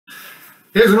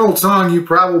Here's an old song you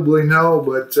probably know,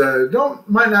 but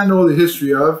might not know the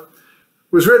history of.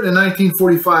 It was written in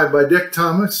 1945 by Dick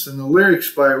Thomas and the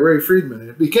lyrics by Ray Friedman.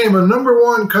 It became a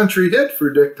 #1 country hit for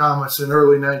Dick Thomas in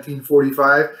early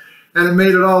 1945, and it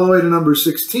made it all the way to number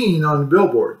 16 on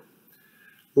Billboard.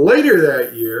 Later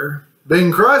that year,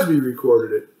 Bing Crosby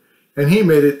recorded it, and he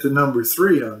made it to number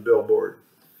 3 on Billboard.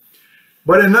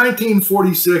 But in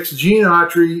 1946, Gene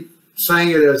Autry sang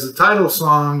it as the title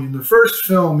song in the first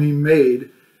film he made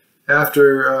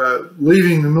after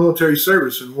leaving the military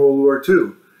service in World War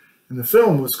II. And the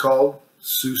film was called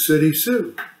Sioux City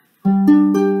Sue.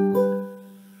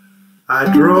 I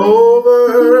drove a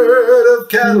herd of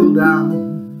cattle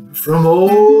down from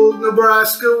old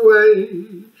Nebraska way.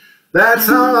 That's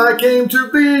how I came to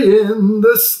be in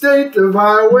the state of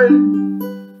Iowa.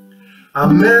 I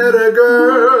met a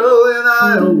girl in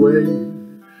Iowa.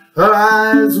 Her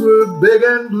eyes were big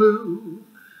and blue.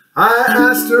 I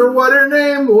asked her what her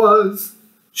name was.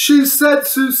 She said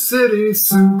Sioux City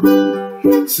Sue.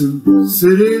 Sioux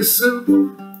City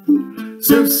Sue.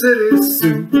 Sioux City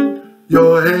Sue.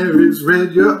 Your hair is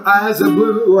red, your eyes are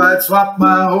blue. I'd swap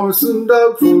my horse and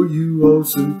dog for you. Oh,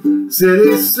 Sioux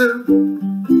City Sue.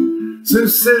 Sioux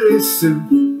City Sue.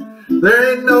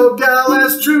 There ain't no gal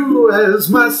as true as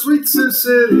my sweet Sioux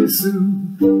City Sue.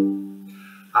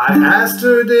 I asked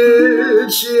her,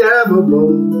 did she have a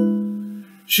beau?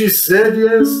 She said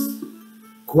yes,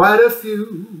 quite a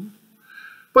few.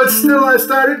 But still I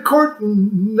started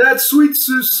courting that sweet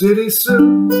Sioux City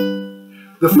Sue.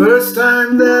 The first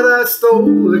time that I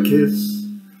stole a kiss,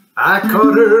 I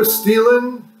caught her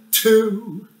stealing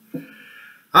 2.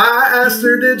 I asked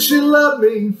her, did she love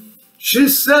me? She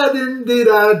said, indeed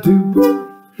I do.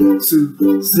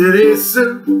 Sioux City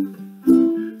Sue.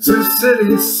 Sioux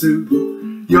City Sue.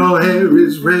 Your hair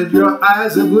is red, your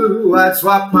eyes are blue. I'd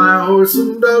swap my horse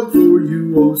and dog for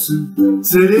you. Oh, Sioux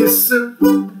City Sue.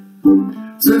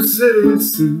 Sioux City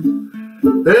Sue.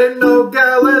 There ain't no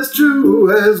gal as true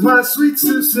as my sweet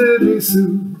Sioux City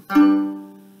Sue.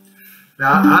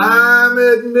 Now I'm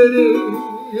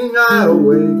admitting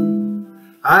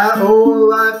I owe a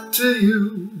lot to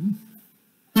you,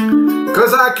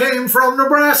 'cause I came from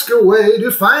Nebraska way to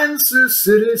find Sioux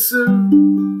City Sue.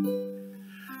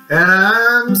 And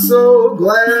I'm so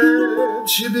glad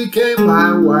she became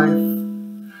my wife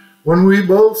when we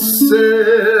both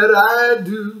said I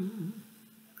do.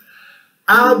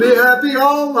 I'll be happy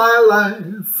all my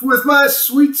life with my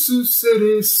sweet Sioux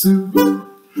City Sue.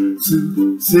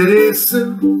 Sioux City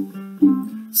Sue.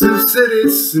 Sioux City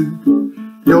Sue.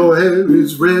 Your hair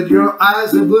is red, your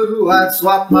eyes are blue. I'd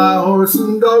swap my horse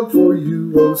and dog for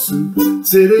you. Oh, Sioux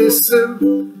City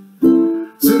Sue.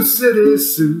 Sioux City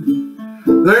Sue.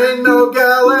 There ain't no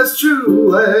gal as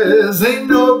true as, ain't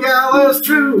no gal as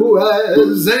true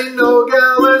as, ain't no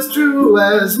gal as true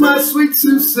as my sweet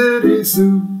Sioux City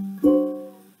Sue.